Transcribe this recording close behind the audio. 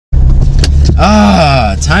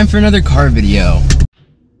Time for another car video.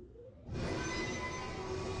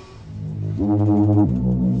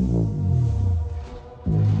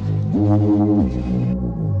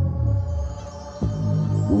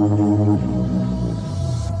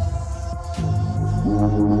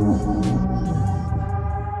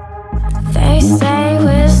 They say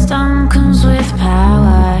wisdom comes with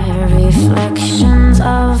power, reflections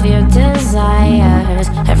of your desires,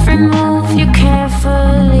 every move you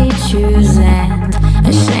carefully choose, and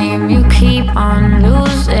a shame you keep on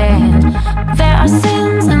losing. There are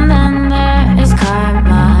sins and then there is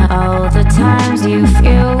karma. All the times you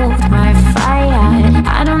fueled my fire,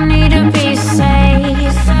 I don't need to be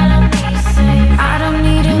saved. I don't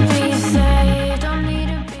need to be saved. Don't need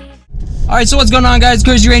to be. Alright, so what's going on, guys?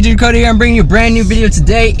 Kerzy Ranger Dakoteh here. I'm bringing you a brand new video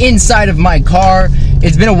today inside of my car.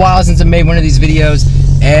 It's been a while since I made one of these videos,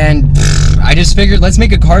 and I just figured let's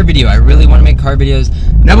make a car video. I really want to make car videos.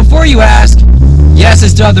 Now, before you ask, yes, I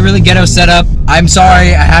still have the really ghetto setup. I'm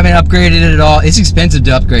sorry, I haven't upgraded it at all. It's expensive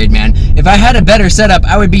to upgrade, man. If I had a better setup,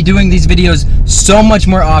 I would be doing these videos so much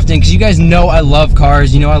more often, because you guys know I love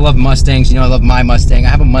cars. You know I love Mustangs. You know I love my Mustang. I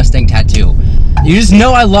have a Mustang tattoo. You just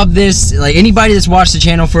know I love this. Like, anybody that's watched the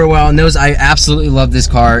channel for a while knows I absolutely love this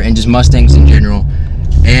car and just Mustangs in general.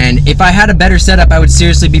 And if I had a better setup, I would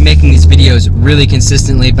seriously be making these videos really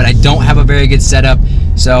consistently, but I don't have a very good setup,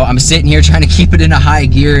 so I'm sitting here trying to keep it in a high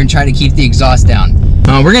gear and try to keep the exhaust down.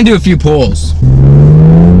 We're gonna do a few pulls. Woo!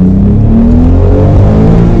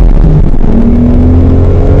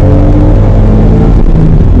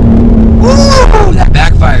 That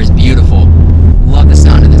backfire is beautiful. Love the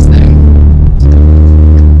sound of this thing.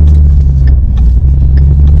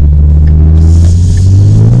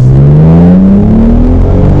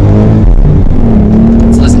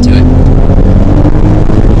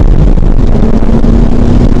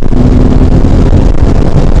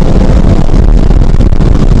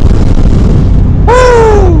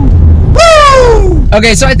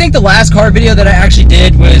 Okay, so I think the last car video that I actually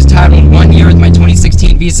did was titled 1 Year with my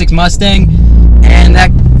 2016 V6 Mustang, and that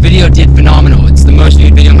video did phenomenal. It's the most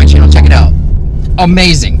viewed video on my channel. Check it out.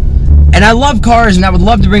 Amazing. And I love cars, and I would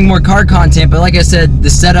love to bring more car content, but like I said, the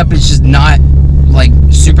setup is just not like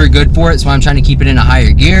super good for it, so I'm trying to keep it in a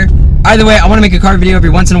higher gear. Either way, I want to make a car video every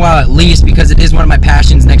once in a while at least, because it is one of my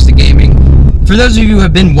passions next to gaming. For those of you who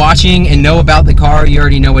have been watching and know about the car, you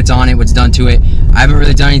already know what's on it, what's done to it. I haven't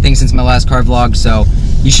really done anything since my last car vlog, so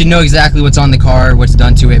you should know exactly what's on the car, what's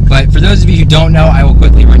done to it. But for those of you who don't know, I will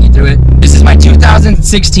quickly run you through it. This is my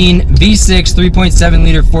 2016 V6 3.7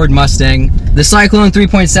 liter Ford Mustang. The Cyclone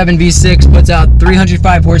 3.7 V6 puts out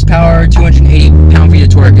 305 horsepower, 280 pound-feet of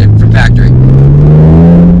torque from factory.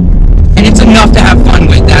 And it's enough to have fun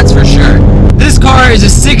with, that's for sure. This car is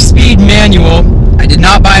a 6-speed manual. I did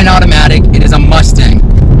not buy an automatic. It is a Mustang.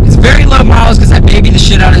 It's very low miles because I baby the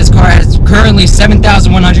shit out of this car. It has currently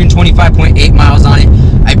 7,125.8 miles on it.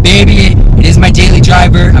 I baby it. It is my daily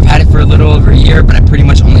driver. I've had it for a little over a year, but I pretty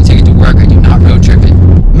much only take it to work. I do not road trip it.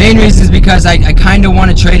 Main reason is because I kind of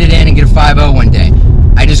want to trade it in and get a 5.0 one day.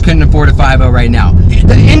 I just couldn't afford a 5.0 right now.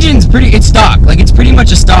 The engine's it's stock. Like, it's pretty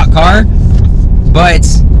much a stock car, but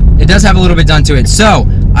it does have a little bit done to it. So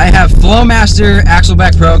I have Flowmaster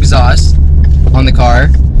Axleback Pro exhaust on the car.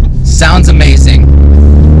 Sounds amazing,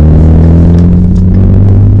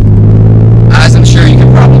 as I'm sure you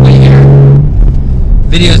can probably hear.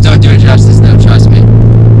 Videos don't do it justice though, trust me.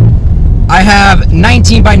 I have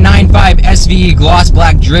 19 by 9.5 SVE gloss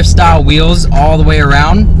black drift style wheels all the way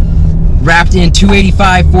around, wrapped in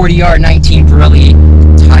 285 40R 19 Pirelli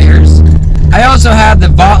tires. I also have the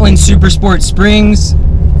Votland Super Sport springs.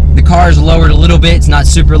 The car is lowered a little bit. It's not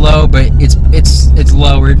super low, but it's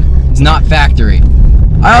lowered. It's not factory.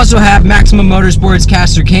 I also have Maximum Motorsports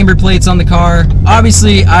caster camber plates on the car.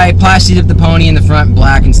 Obviously, I plastied up the pony in the front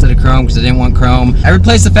black instead of chrome because I didn't want chrome. I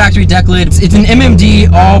replaced the factory deck lid. It's an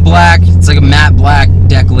MMD all black. It's like a matte black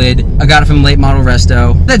deck lid. I got it from late model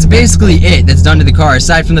resto. That's basically it that's done to the car,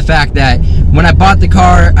 aside from the fact that when I bought the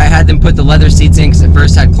car, I had them put the leather seats in because it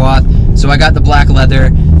first had cloth. So I got the black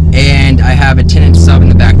leather, and I have a 10-inch sub in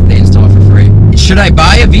the back that they installed for free. Should I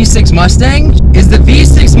buy a V6 Mustang? Is the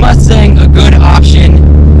V6 Mustang a good option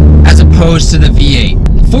as opposed to the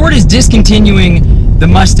V8? Ford is discontinuing the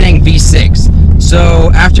Mustang V6.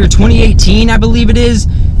 So after 2018, I believe it is,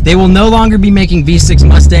 they will no longer be making V6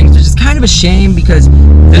 Mustangs, which is kind of a shame because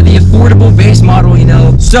they're the affordable base model, you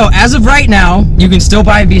know. So as of right now, you can still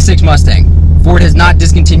buy a V6 Mustang. Ford has not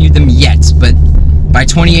discontinued them yet, but by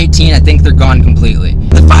 2018, I think they're gone completely.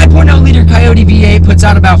 The 5.0 liter Coyote V8 puts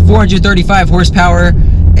out about 435 horsepower,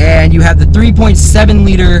 and you have the 3.7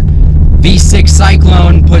 liter V6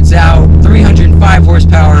 Cyclone puts out 305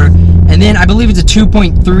 horsepower, and And then I believe it's a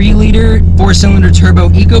 2.3 liter 4-cylinder turbo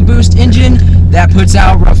EcoBoost engine that puts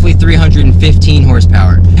out roughly 315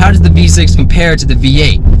 horsepower. How does the V6 compare to the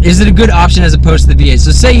V8? Is it a good option as opposed to the V8?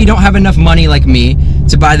 So say you don't have enough money like me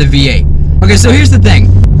to buy the V8. Okay, so here's the thing.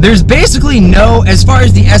 There's basically no, as far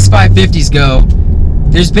as the S550s go,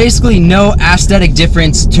 there's basically no aesthetic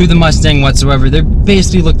difference to the Mustang whatsoever. They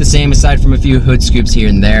basically look the same aside from a few hood scoops here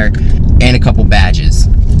and there and a couple badges.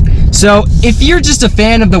 So if you're just a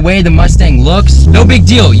fan of the way the Mustang looks, no big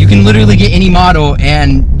deal. You can literally get any model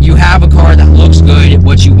and you have a car that looks good at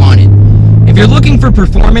what you wanted. If you're looking for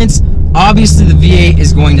performance, obviously the V8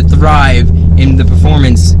 is going to thrive in the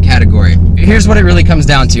performance category. Here's what it really comes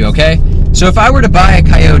down to, okay? So if I were to buy a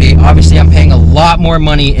Coyote, obviously I'm paying a lot more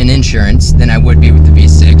money in insurance than I would be with the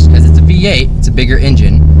V6 because it's a V8, it's a bigger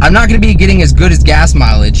engine. I'm not going to be getting as good as gas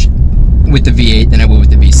mileage with the V8 than I would with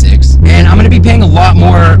the V6. And I'm going to be paying a lot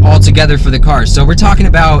more altogether for the car. So we're talking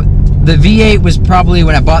about the V8 was probably,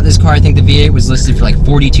 when I bought this car, I think the V8 was listed for like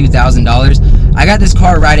 $42,000. I got this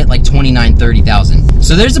car right at like $29,000, $30,000.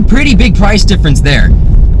 So there's a pretty big price difference there.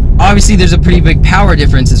 Obviously there's a pretty big power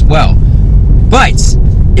difference as well. But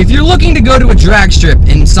if you're looking to go to a drag strip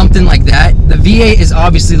and something like that, the V8 is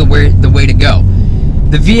obviously the way to go.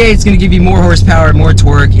 The V8 is going to give you more horsepower, more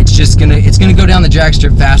torque. It's going to go down the drag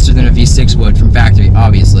strip faster than a V6 would from factory,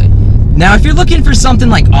 obviously. Now, if you're looking for something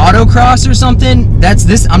like autocross or something, that's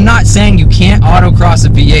this. I'm not saying you can't autocross a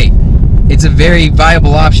V8. It's a very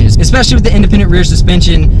viable option, especially with the independent rear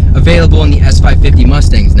suspension available in the S550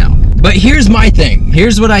 Mustangs now. But here's my thing.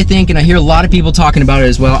 Here's what I think, and I hear a lot of people talking about it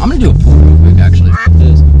as well. I'm going to do a pull real quick, actually.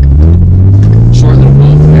 Short little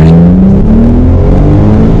pull. Ready?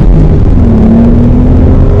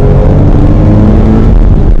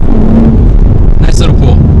 Nice little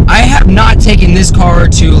pull. I have not taken this car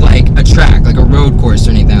to like a track, like a road course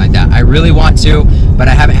or anything like that. I really want to, but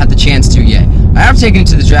I haven't had the chance to yet. I have taken it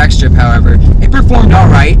to the drag strip, however. It performed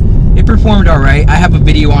alright. I have a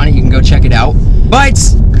video on it. You can go check it out. But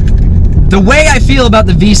the way I feel about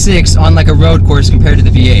the V6 on like a road course compared to the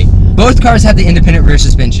V8, both cars have the independent rear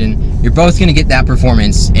suspension. You're both going to get that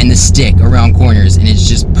performance and the stick around corners, and it's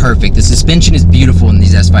just perfect. The suspension is beautiful in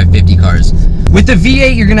these S550 cars. With the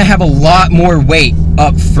V8, you're going to have a lot more weight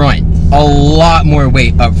up front. A lot more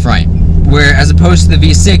weight up front. Where as opposed to the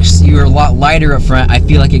V6, you're a lot lighter up front. I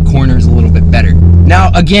feel like it corners a little bit better. Now,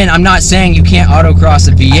 again, I'm not saying you can't autocross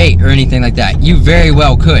a V8 or anything like that. You very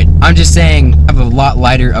well could. I'm just saying I have a lot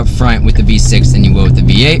lighter up front with the V6 than you will with the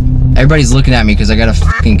V8. Everybody's looking at me because I got a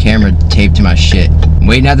fucking camera taped to my shit. I'm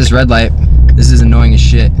waiting at this red light. This is annoying as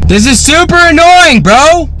shit. This is super annoying,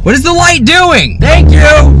 bro! What is the light doing? Thank you!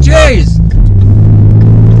 Jeez!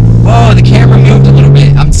 Whoa, the camera moved a little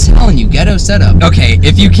bit. I'm telling you, ghetto setup. Okay,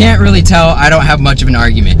 if you can't really tell, I don't have much of an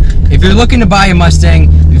argument. If you're looking to buy a Mustang,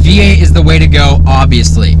 V8 is the way to go,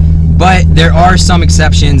 obviously. But there are some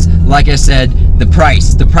exceptions. Like I said, the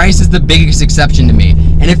price. The price is the biggest exception to me.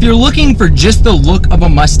 And if you're looking for just the look of a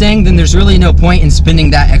Mustang, then there's really no point in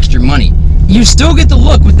spending that extra money. You still get the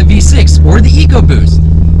look with the V6 or the EcoBoost.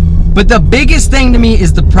 But the biggest thing to me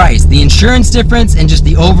is the price, the insurance difference, and just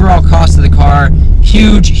the overall cost of the car.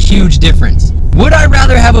 Huge, huge difference. Would I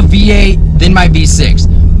rather have a V8 than my V6?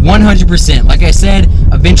 100%. Like I said,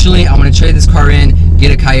 eventually I'm going to trade this car in,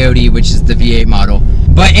 get a Coyote, which is the V8 model.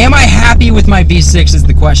 But am I happy with my V6 is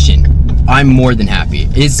the question. I'm more than happy.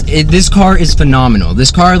 This car is phenomenal.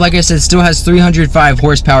 This car, like I said, still has 305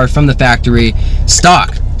 horsepower from the factory.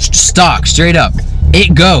 Stock, straight up.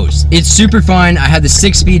 It goes. It's super fun. I had the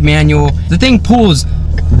 6-speed manual. The thing pulls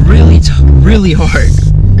really hard.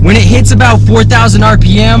 When it hits about 4,000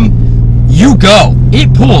 RPM, you go.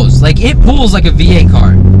 It pulls like a V8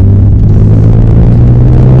 car.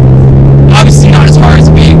 Obviously not as hard as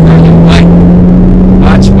a V8 car, but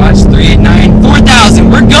watch, 389, 4,000.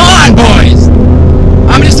 We're gone, boys.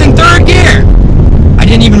 I'm just in 3rd gear. I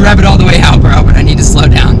didn't even rev it all the way out, bro, but I need to slow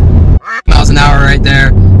down. Miles an hour right there,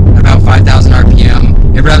 about 5,000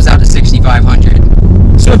 RPM. It revs out to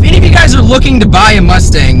 6,500. So if any of you guys are looking to buy a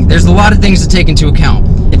Mustang, there's a lot of things to take into account.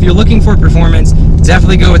 If you're looking for performance,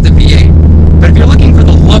 definitely go with the V8. But if you're looking for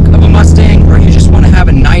the look of a Mustang, or you just want to have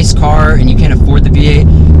a nice car and you can't afford the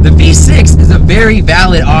V8, the V6 is a very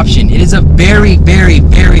valid option. It is a very, very,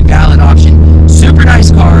 very valid option. Super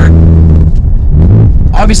nice car.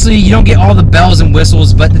 Obviously, you don't get all the bells and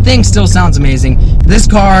whistles, but the thing still sounds amazing. This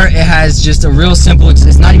car, it has just a real simple,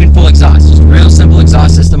 it's not even full exhaust, just a real simple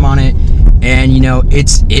exhaust system on it. And you know,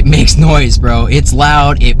 it makes noise, bro. It's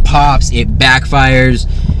loud, it pops, it backfires.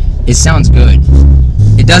 It sounds good.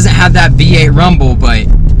 It doesn't have that V8 rumble, but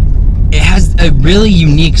it has a really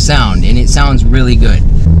unique sound, and it sounds really good.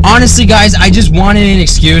 Honestly, guys, I just wanted an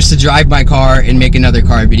excuse to drive my car and make another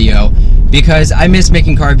car video, because I miss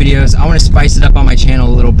making car videos. I want to spice it up on my channel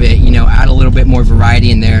a little bit, you know, add a little bit more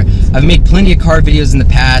variety in there. I've made plenty of car videos in the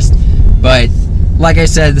past, but like I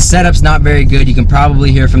said, the setup's not very good. You can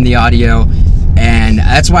probably hear from the audio, and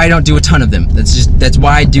that's why I don't do a ton of them. That's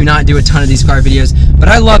why I do not do a ton of these car videos, but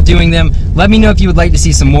I love doing them. Let me know if you would like to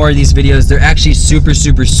see some more of these videos. They're actually super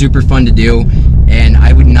fun to do, and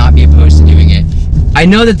I would not be opposed to doing it. I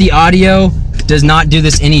know that the audio does not do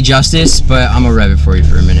this any justice, but I'm gonna rev it for you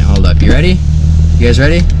for a minute. Hold up, you ready? You guys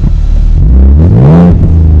ready?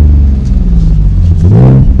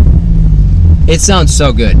 It sounds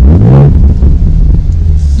so good.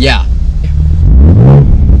 Yeah.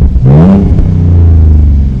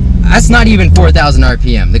 That's not even 4,000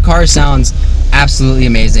 RPM. The car sounds absolutely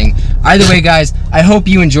amazing. Either way, guys, I hope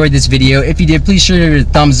you enjoyed this video. If you did, please show your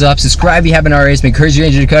thumbs up. Subscribe if you haven't already. It's been Kerzy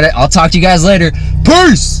Dakoteh. I'll talk to you guys later.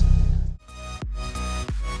 Peace!